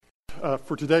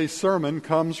for today's sermon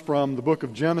comes from the book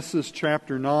of Genesis,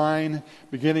 chapter 9,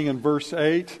 beginning in verse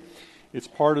 8. It's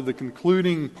part of the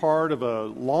concluding part of a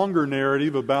longer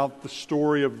narrative about the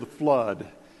story of the flood.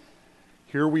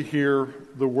 Here we hear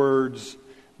the words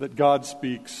that God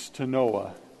speaks to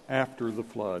Noah after the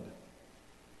flood.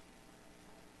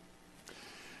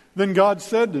 Then God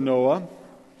said to Noah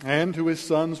and to his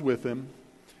sons with him,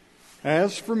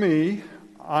 "As for me,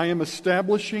 I am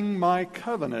establishing my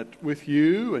covenant with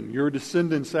you and your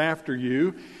descendants after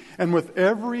you, and with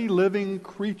every living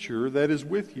creature that is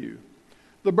with you,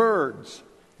 the birds,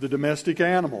 the domestic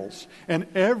animals, and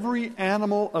every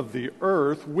animal of the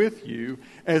earth with you,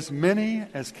 as many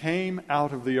as came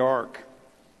out of the ark.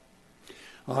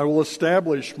 I will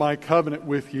establish my covenant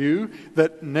with you,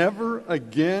 that never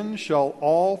again shall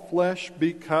all flesh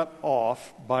be cut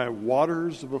off by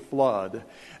waters of a flood,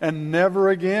 and never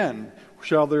again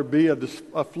shall there be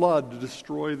a flood to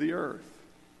destroy the earth."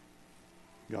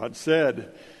 God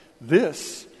said,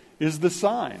 "This is the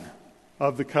sign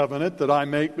of the covenant that I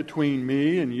make between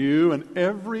me and you and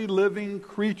every living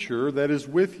creature that is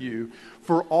with you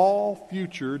for all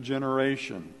future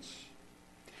generations.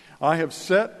 I have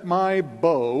set my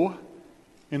bow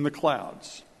in the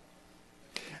clouds,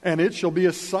 and it shall be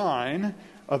a sign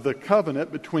of the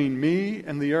covenant between me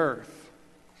and the earth.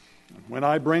 When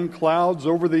I bring clouds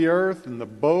over the earth and the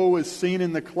bow is seen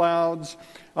in the clouds,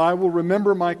 I will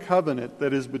remember my covenant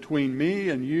that is between me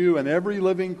and you and every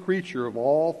living creature of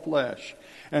all flesh,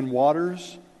 and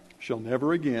waters shall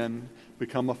never again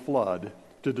become a flood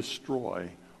to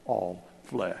destroy all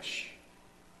flesh.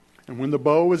 And when the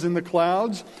bow is in the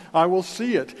clouds, I will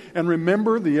see it and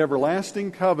remember the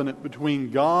everlasting covenant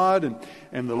between God and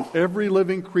every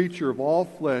living creature of all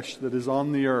flesh that is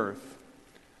on the earth."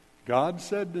 God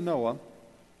said to Noah,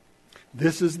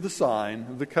 "This is the sign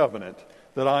of the covenant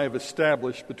that I have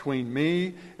established between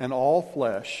me and all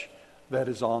flesh that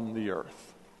is on the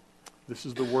earth." This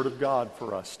is the word of God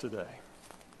for us today.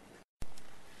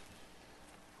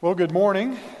 Well, good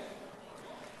morning.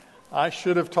 I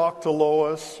should have talked to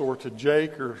Lois or to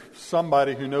Jake or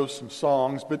somebody who knows some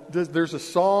songs, but there's a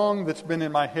song that's been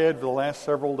in my head for the last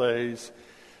several days.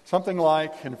 Something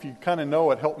like, and if you kind of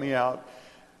know it, help me out.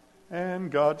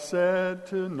 "And God said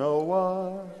to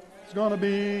Noah, there's going to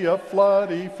be a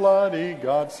floody, floody.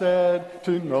 God said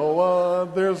to Noah,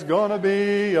 there's going to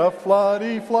be a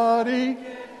floody, floody.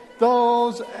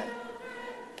 Those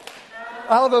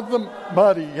out of the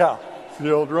muddy,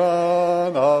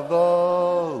 children of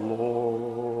the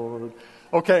Lord."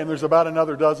 Okay, and there's about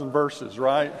another dozen verses,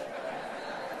 right?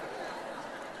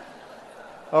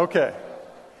 Okay.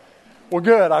 Well,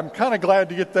 good. I'm kind of glad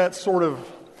to get that sort of,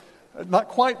 not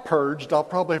quite purged. I'll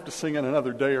probably have to sing in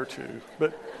another day or two.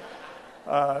 But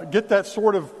get that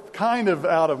sort of, kind of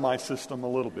out of my system a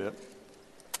little bit.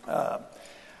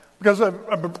 Because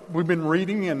we've been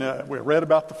reading, and we read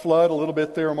about the flood a little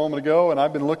bit there a moment ago, and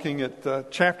I've been looking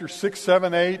at chapter 6,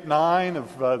 7, 8, 9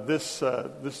 of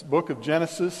this book of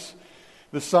Genesis.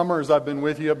 This summer, as I've been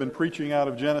with you, I've been preaching out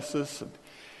of Genesis. And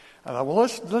I thought, well,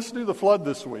 let's do the flood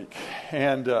this week.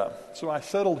 And so I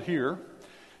settled here.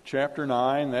 Chapter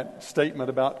 9, that statement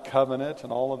about covenant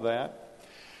and all of that.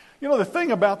 You know, the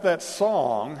thing about that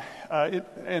song,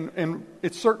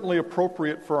 it's certainly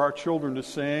appropriate for our children to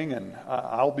sing, and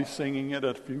I'll be singing it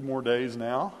a few more days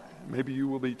now. Maybe you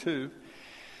will be too.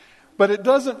 But it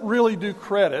doesn't really do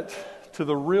credit to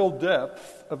the real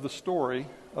depth of the story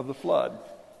of the flood.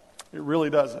 It really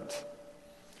doesn't.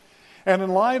 And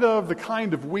in light of the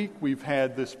kind of week we've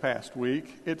had this past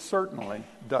week, it certainly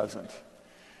doesn't.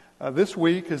 This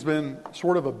week has been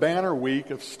sort of a banner week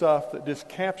of stuff that just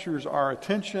captures our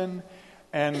attention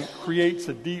and creates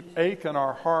a deep ache in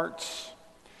our hearts.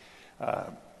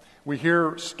 We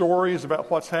hear stories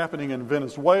about what's happening in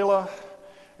Venezuela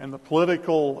and the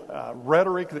political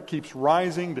rhetoric that keeps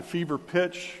rising to fever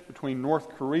pitch between North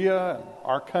Korea and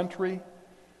our country.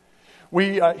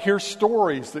 We hear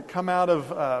stories that come out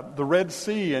of the Red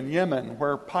Sea in Yemen,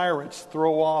 where pirates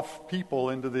throw off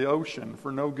people into the ocean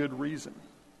for no good reason.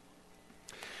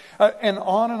 And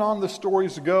on the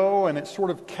stories go, and it sort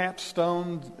of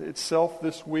capstoned itself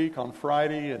this week on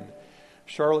Friday in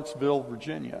Charlottesville,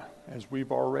 Virginia, as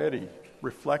we've already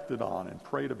reflected on and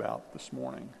prayed about this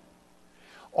morning.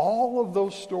 All of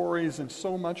those stories and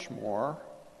so much more,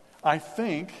 I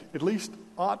think, at least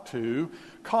ought to,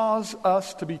 cause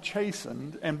us to be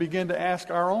chastened and begin to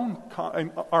ask our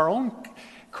own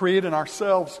create in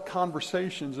ourselves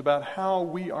conversations about how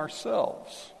we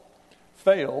ourselves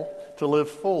fail to live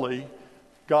fully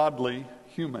godly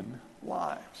human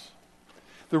lives.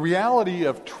 The reality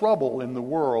of trouble in the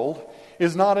world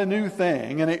is not a new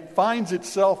thing, and it finds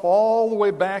itself all the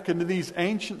way back into these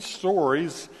ancient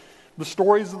stories, the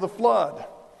stories of the flood.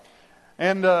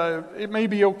 And it may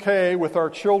be okay with our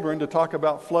children to talk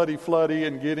about floody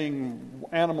and getting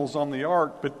animals on the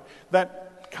ark, but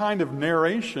that kind of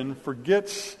narration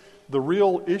forgets the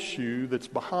real issue that's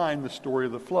behind the story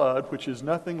of the flood, which is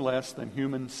nothing less than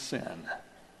human sin.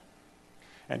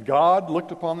 And God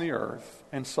looked upon the earth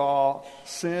and saw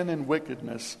sin and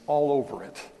wickedness all over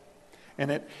it. And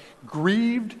it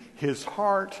grieved his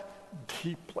heart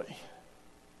deeply.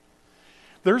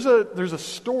 There's a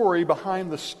story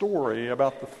behind the story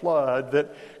about the flood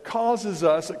that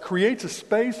it creates a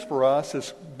space for us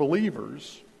as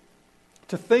believers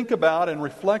to think about and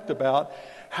reflect about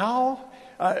how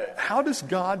does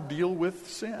God deal with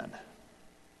sin?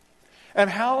 And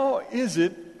how is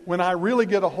it when I really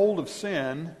get a hold of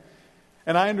sin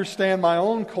and I understand my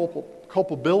own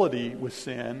culpability with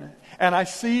sin and I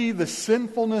see the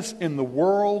sinfulness in the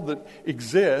world that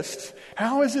exists,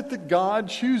 how is it that God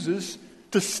chooses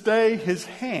to stay his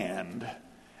hand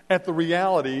at the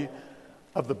reality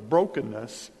of the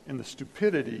brokenness and the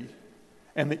stupidity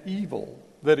and the evil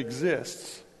that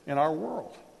exists in our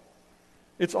world?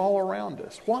 It's all around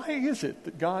us. Why is it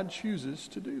that God chooses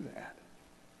to do that?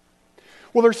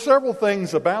 Well, there's several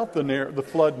things about the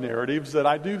flood narratives that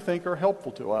I do think are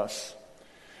helpful to us.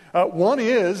 One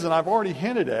is, and I've already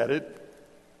hinted at it,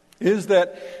 is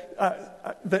that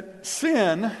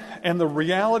sin and the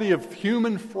reality of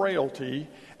human frailty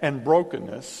and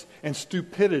brokenness and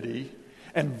stupidity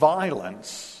and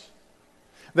violence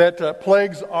that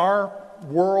plagues our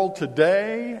world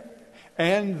today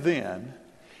and then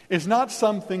is not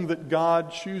something that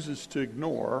God chooses to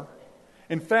ignore.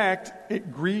 In fact,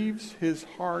 it grieves his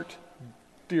heart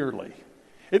dearly.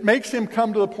 It makes him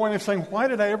come to the point of saying, why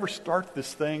did I ever start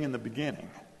this thing in the beginning?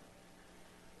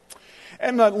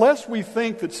 And unless we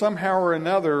think that somehow or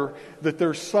another that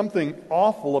there's something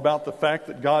awful about the fact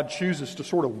that God chooses to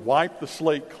sort of wipe the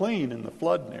slate clean in the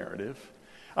flood narrative,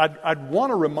 I'd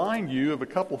want to remind you of a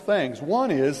couple things.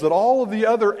 One is that all of the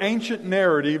other ancient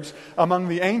narratives among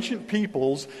the ancient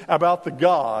peoples about the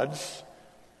gods,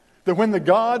 that when the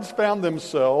gods found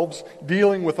themselves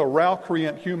dealing with a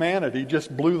recreant humanity,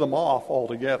 just blew them off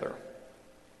altogether.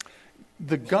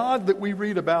 The God that we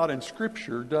read about in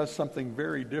Scripture does something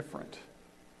very different.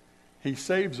 He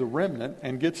saves a remnant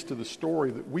and gets to the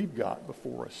story that we've got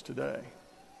before us today.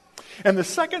 And the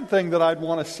second thing that I'd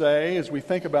want to say as we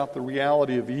think about the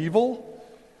reality of evil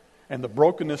and the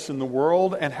brokenness in the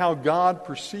world and how God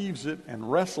perceives it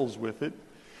and wrestles with it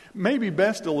may be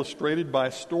best illustrated by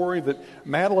a story that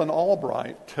Madeleine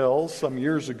Albright tells some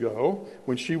years ago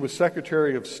when she was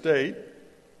Secretary of State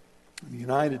in the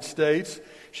United States.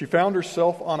 She found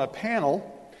herself on a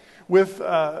panel with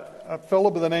a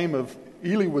fellow by the name of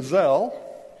Elie Wiesel,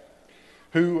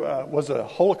 who was a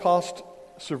Holocaust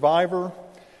survivor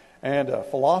and a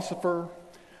philosopher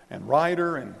and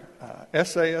writer and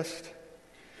essayist.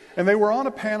 And they were on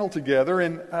a panel together,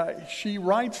 and she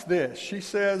writes this. She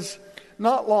says,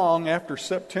 not long after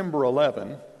September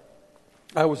 11,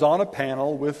 I was on a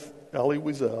panel with Elie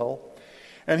Wiesel,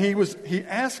 and he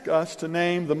asked us to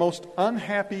name the most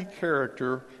unhappy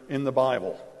character in the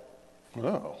Bible.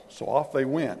 Oh, so off they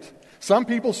went. Some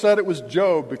people said it was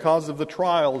Job because of the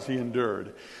trials he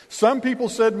endured. Some people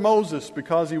said Moses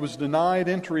because he was denied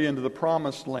entry into the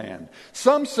promised land.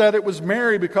 Some said it was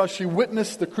Mary because she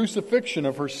witnessed the crucifixion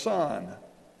of her son.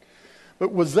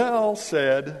 But Wiesel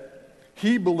said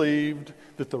he believed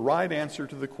that the right answer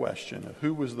to the question of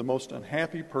who was the most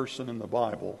unhappy person in the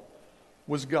Bible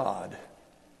was God,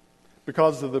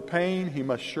 because of the pain he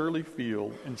must surely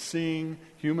feel in seeing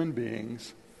human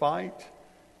beings fight,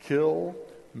 kill,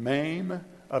 maim,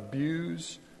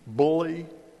 abuse, bully,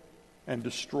 and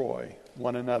destroy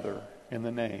one another in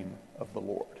the name of the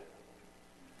Lord.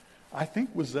 I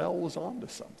think Wiesel was onto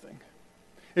something.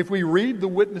 If we read the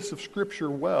witness of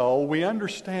Scripture well, we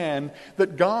understand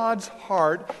that God's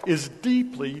heart is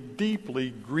deeply, deeply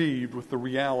grieved with the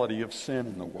reality of sin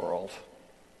in the world.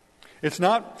 It's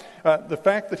not, the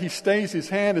fact that he stays his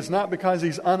hand is not because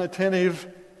he's unattentive,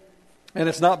 and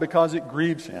it's not because it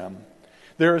grieves him.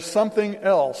 There is something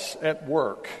else at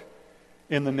work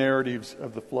in the narratives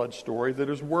of the flood story that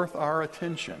is worth our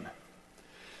attention.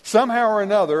 Somehow or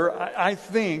another, I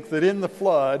think that in the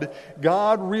flood,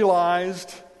 God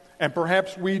realized, and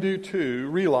perhaps we do too,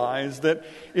 realize that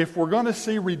if we're going to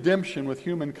see redemption with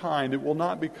humankind, it will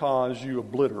not be because you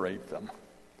obliterate them.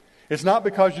 It's not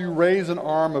because you raise an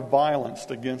arm of violence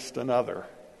against another.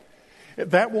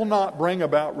 That will not bring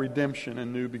about redemption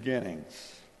and new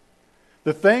beginnings.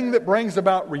 The thing that brings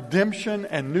about redemption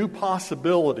and new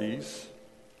possibilities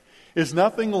is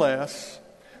nothing less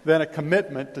than a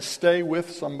commitment to stay with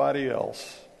somebody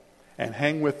else and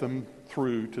hang with them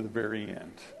through to the very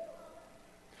end.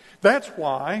 That's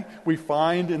why we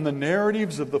find in the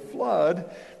narratives of the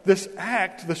flood this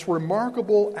act, this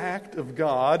remarkable act of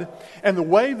God, and the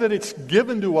way that it's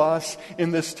given to us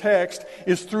in this text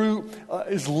is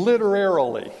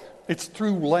literarily. It's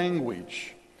through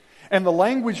language. And the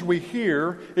language we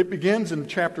hear, it begins in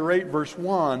chapter 8, verse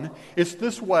 1. It's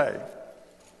this way.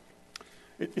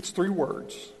 It's 3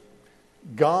 words.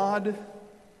 God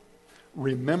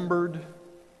remembered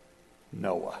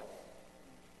Noah.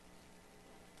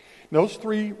 Those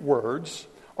 3 words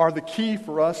are the key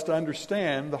for us to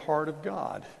understand the heart of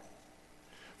God.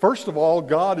 First of all,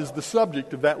 God is the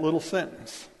subject of that little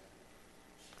sentence.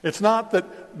 It's not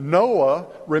that Noah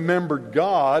remembered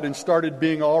God and started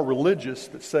being all religious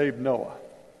that saved Noah.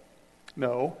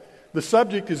 No, the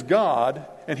subject is God,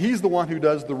 and He's the one who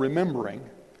does the remembering,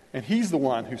 and He's the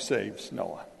one who saves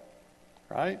Noah.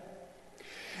 Right?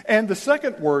 And the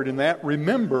second word in that,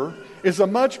 remember, is a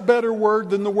much better word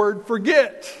than the word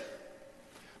forget.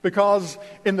 Because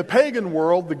in the pagan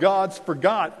world, the gods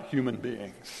forgot human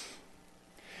beings.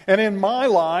 And in my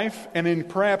life, and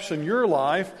perhaps in your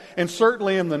life, and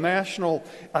certainly in the national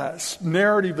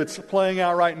narrative that's playing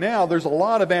out right now, there's a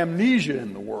lot of amnesia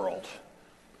in the world.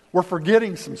 We're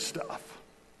forgetting some stuff.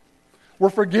 We're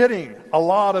forgetting a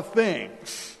lot of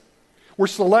things. We're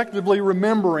selectively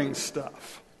remembering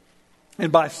stuff.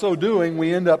 And by so doing,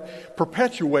 we end up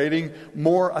perpetuating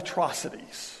more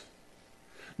atrocities.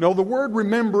 No, the word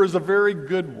remember is a very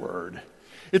good word.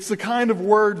 It's the kind of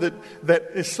word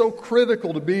that is so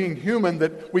critical to being human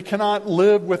that we cannot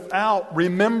live without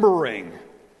remembering.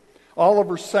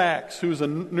 Oliver Sacks, who's a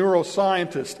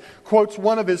neuroscientist, quotes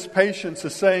one of his patients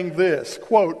as saying this,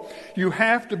 quote, "You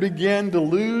have to begin to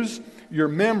lose your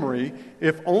memory,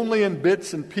 if only in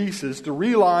bits and pieces, to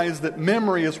realize that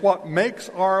memory is what makes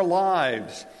our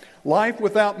lives. Life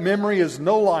without memory is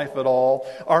no life at all.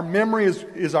 Our memory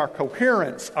is our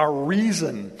coherence, our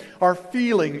reason, our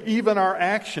feeling, even our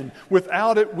action.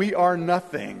 Without it, we are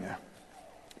nothing."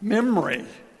 Memory.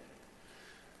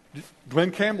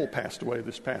 Glenn Campbell passed away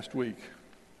this past week.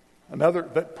 Another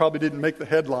that probably didn't make the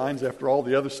headlines after all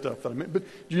the other stuff that I meant. But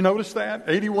did you notice that?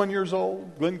 81 years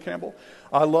old, Glenn Campbell.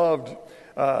 I'm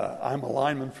a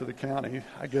lineman for the county.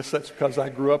 I guess that's because I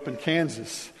grew up in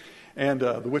Kansas. And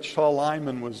the Wichita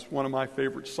Lineman was one of my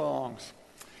favorite songs.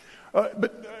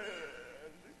 But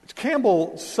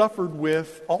Campbell suffered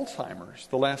with Alzheimer's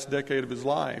the last decade of his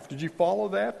life. Did you follow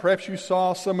that? Perhaps you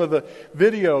saw some of the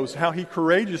videos, how he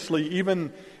courageously,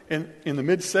 even in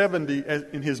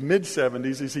his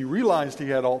mid-70s, as he realized he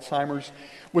had Alzheimer's,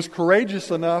 was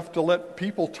courageous enough to let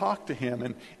people talk to him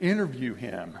and interview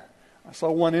him. I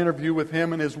saw one interview with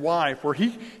him and his wife where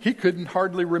he couldn't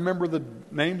hardly remember the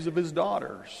names of his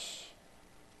daughters.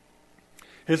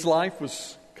 His life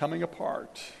was coming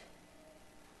apart.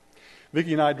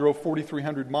 Vicki and I drove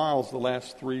 4,300 miles the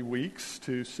last 3 weeks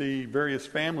to see various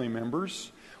family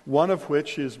members, one of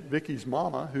which is Vicki's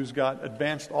mama, who's got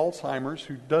advanced Alzheimer's,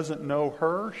 who doesn't know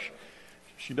her.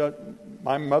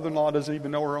 My mother-in-law doesn't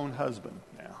even know her own husband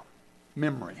now.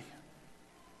 Memory.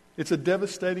 It's a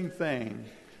devastating thing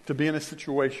to be in a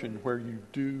situation where you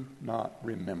do not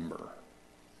remember.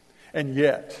 And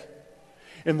yet,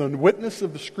 in the witness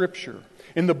of the Scripture,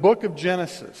 in the book of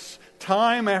Genesis,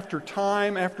 time after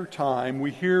time after time,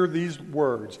 we hear these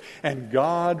words, "And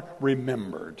God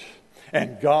remembered."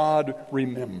 And God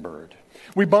remembered.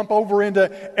 We bump over into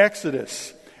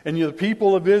Exodus, and the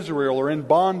people of Israel are in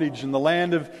bondage in the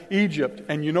land of Egypt.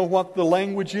 And you know what the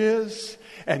language is?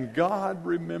 And God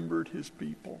remembered His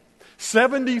people.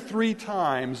 73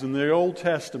 times in the Old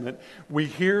Testament, we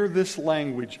hear this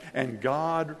language, and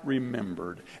God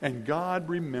remembered. And God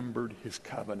remembered His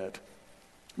covenant.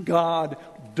 God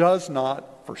does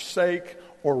not forsake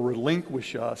or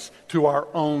relinquish us to our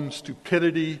own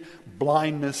stupidity,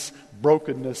 blindness,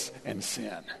 brokenness, and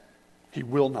sin. He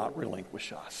will not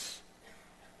relinquish us.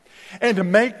 And to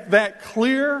make that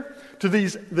clear to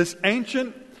this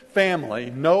ancient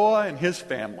family, Noah and his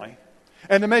family,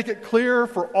 and to make it clear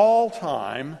for all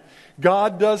time,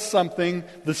 God does something,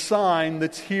 the sign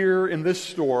that's here in this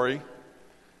story.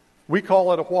 We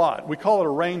call it a what? We call it a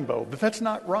rainbow, but that's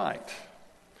not right.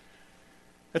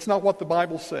 That's not what the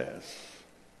Bible says.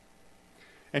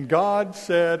 And God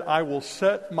said, "I will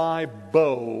set my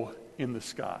bow in the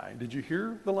sky." Did you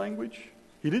hear the language?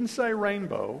 He didn't say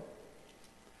rainbow.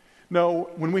 No,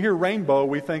 when we hear rainbow,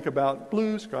 we think about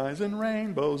blue skies and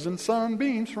rainbows and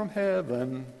sunbeams from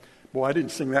heaven. Boy, I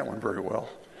didn't sing that one very well.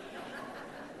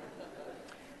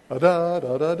 Da, da,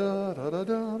 da, da, da, da,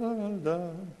 da, da, da,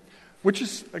 which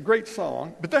is a great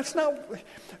song, but that's not...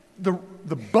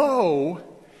 The bow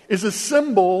is a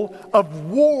symbol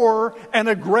of war and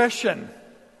aggression.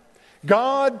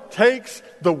 God takes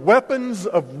the weapons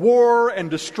of war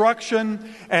and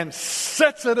destruction and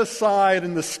sets it aside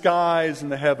in the skies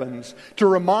and the heavens to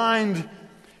remind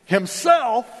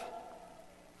himself,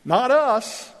 not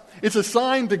us. It's a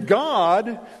sign to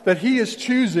God that he is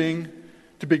choosing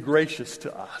to be gracious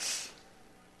to us.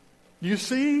 You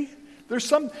see,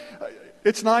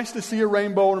 it's nice to see a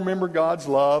rainbow and remember God's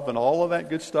love and all of that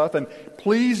good stuff, and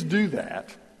please do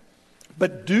that.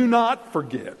 But do not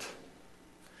forget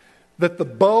that the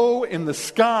bow in the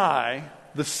sky,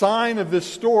 the sign of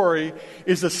this story,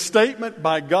 is a statement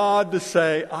by God to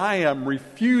say, I am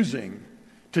refusing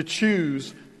to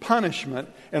choose punishment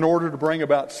in order to bring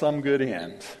about some good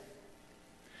end.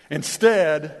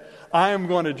 Instead, I am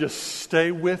going to just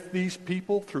stay with these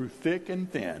people through thick and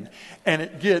thin. And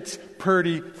it gets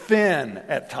pretty thin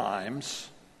at times.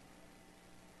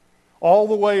 All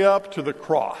the way up to the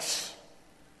cross.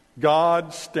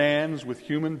 God stands with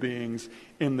human beings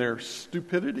in their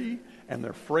stupidity and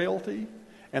their frailty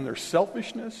and their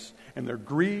selfishness and their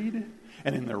greed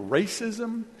and in their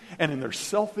racism and in their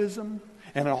selfism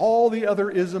and in all the other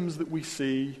isms that we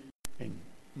see in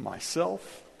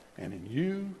myself and in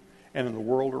you and in the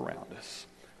world around us.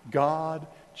 God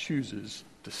chooses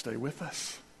to stay with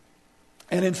us.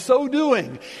 And in so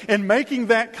doing, in making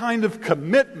that kind of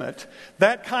commitment,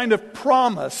 that kind of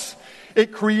promise,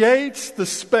 it creates the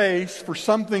space for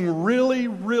something really,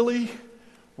 really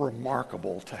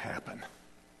remarkable to happen.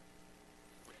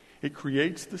 It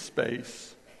creates the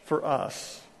space for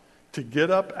us to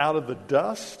get up out of the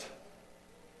dust,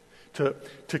 to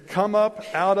come up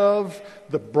out of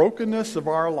the brokenness of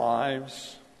our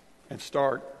lives and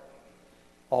start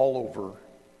all over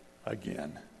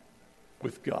again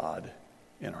with God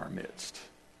in our midst.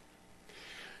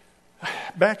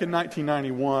 Back in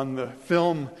 1991, the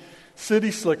film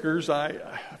City Slickers,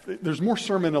 there's more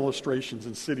sermon illustrations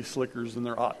in City Slickers than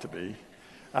there ought to be.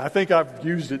 I think I've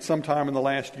used it sometime in the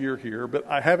last year here, but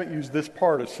I haven't used this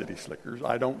part of City Slickers,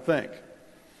 I don't think.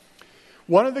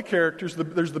 One of the characters,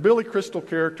 there's the Billy Crystal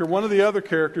character. One of the other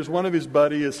characters, one of his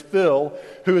buddy, is Phil,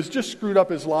 who has just screwed up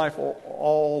his life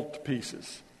all to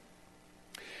pieces.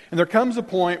 And there comes a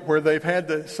point where they've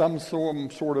had some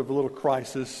sort of little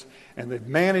crisis, and they've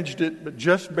managed it, but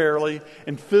just barely.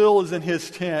 And Phil is in his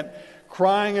tent,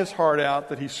 crying his heart out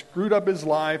that he's screwed up his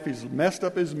life, he's messed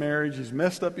up his marriage, he's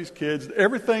messed up his kids.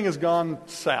 Everything has gone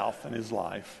south in his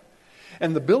life.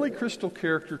 And the Billy Crystal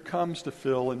character comes to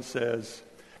Phil and says,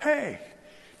 "Hey,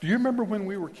 do you remember when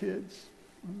we were kids?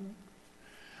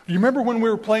 Do you remember when we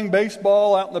were playing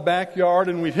baseball out in the backyard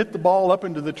and we'd hit the ball up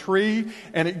into the tree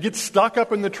and it gets stuck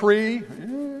up in the tree?"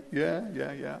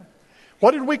 Yeah.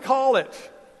 What did we call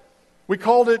it? We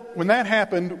called it, when that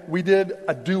happened, we did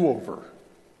a do-over.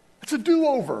 It's a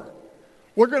do-over.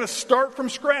 We're going to start from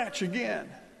scratch again.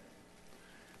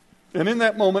 And in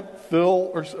that moment,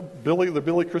 the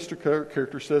Billy Crystal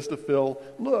character says to Phil,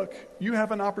 "Look, you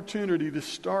have an opportunity to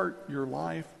start your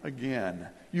life again.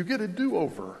 You get a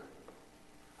do-over.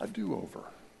 A do-over."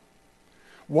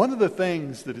 One of the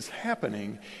things that is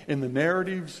happening in the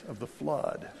narratives of the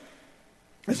flood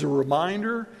is a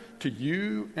reminder to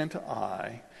you and to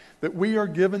I that we are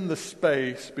given the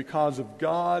space because of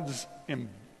God's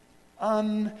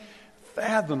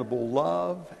unfathomable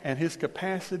love and his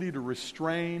capacity to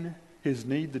restrain his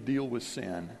need to deal with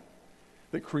sin,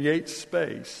 that creates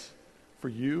space for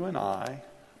you and I,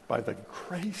 by the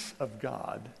grace of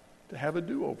God, to have a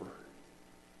do-over.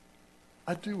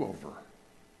 A do-over.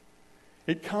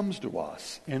 It comes to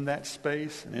us in that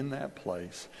space and in that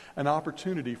place, an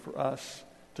opportunity for us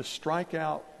to strike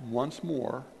out once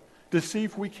more, to see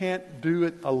if we can't do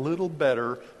it a little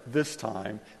better this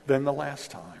time than the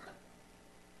last time.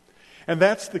 And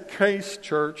that's the case,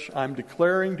 church, I'm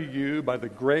declaring to you by the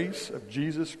grace of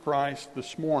Jesus Christ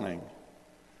this morning,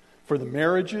 for the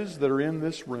marriages that are in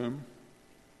this room,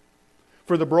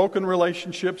 for the broken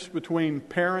relationships between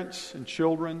parents and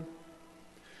children,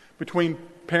 between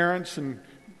parents and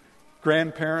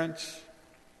grandparents,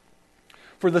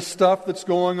 for the stuff that's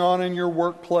going on in your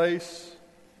workplace,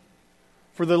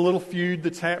 for the little feud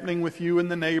that's happening with you and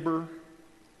the neighbor,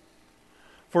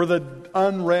 for the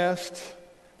unrest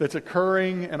that's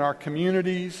occurring in our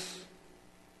communities,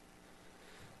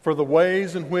 for the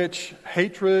ways in which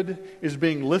hatred is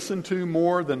being listened to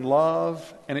more than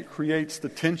love, and it creates the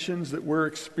tensions that we're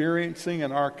experiencing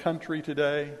in our country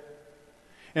today.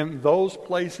 In those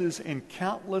places and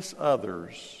countless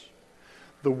others,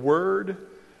 the word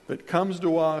that comes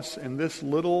to us in this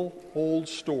little old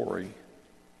story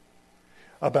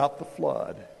about the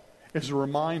flood is a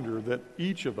reminder that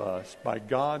each of us, by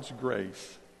God's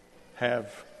grace,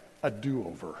 have a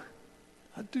do-over.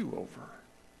 A do-over.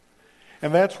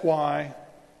 And that's why,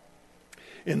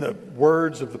 in the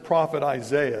words of the prophet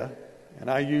Isaiah,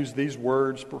 and I use these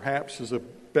words perhaps as the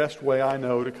best way I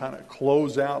know to kind of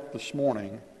close out this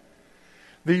morning,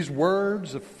 these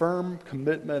words of firm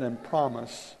commitment and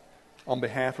promise on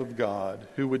behalf of God,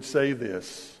 who would say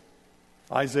this,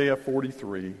 Isaiah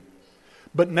 43,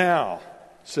 "But now,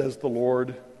 says the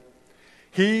Lord,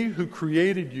 He who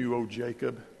created you, O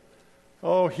Jacob,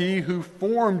 He who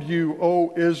formed you,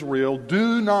 O Israel,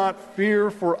 do not fear,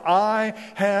 for I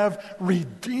have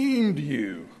redeemed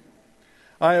you.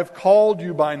 I have called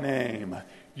you by name.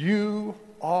 You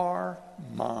are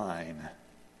mine.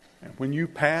 And when you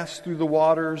pass through the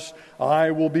waters, I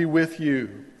will be with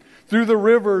you. Through the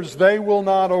rivers, they will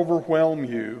not overwhelm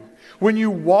you. When you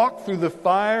walk through the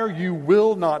fire, you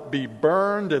will not be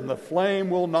burned, and the flame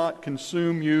will not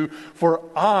consume you. For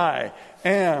I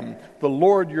am the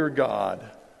Lord your God,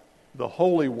 the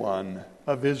Holy One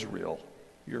of Israel,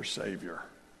 your Savior."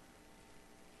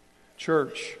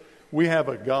 Church, we have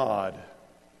a God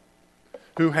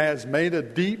who has made a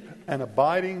deep and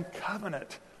abiding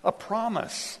covenant, a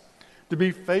promise to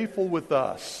be faithful with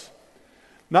us.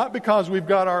 Not because we've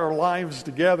got our lives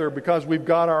together, because we've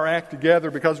got our act together,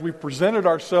 because we've presented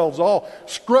ourselves all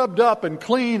scrubbed up and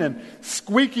clean and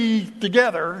squeaky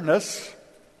togetherness.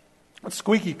 It's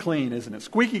squeaky clean, isn't it?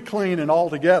 Squeaky clean and all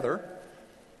together.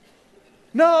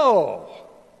 No!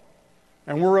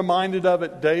 And we're reminded of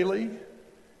it daily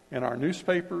in our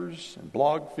newspapers and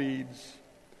blog feeds,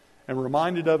 and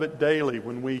reminded of it daily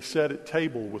when we sit at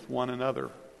table with one another,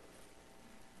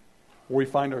 or we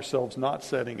find ourselves not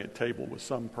sitting at table with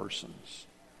some persons,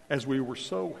 as we were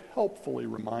so helpfully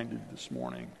reminded this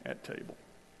morning at table.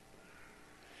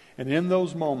 And in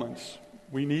those moments,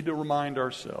 we need to remind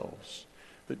ourselves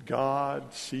that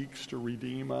God seeks to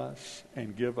redeem us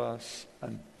and give us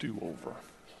a do-over.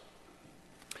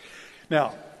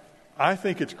 Now, I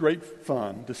think it's great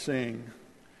fun to sing,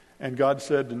 "And God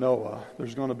said to Noah,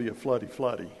 there's going to be a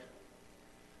floody."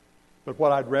 But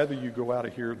what I'd rather you go out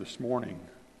of here this morning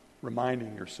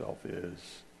reminding yourself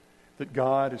is that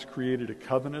God has created a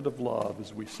covenant of love,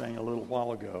 as we sang a little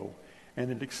while ago, and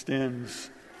it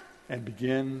extends and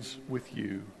begins with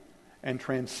you and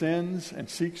transcends and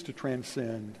seeks to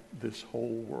transcend this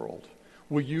whole world.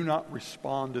 Will you not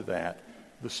respond to that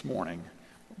this morning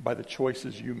by the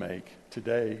choices you make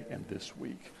today and this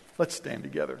week? Let's stand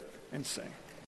together and sing.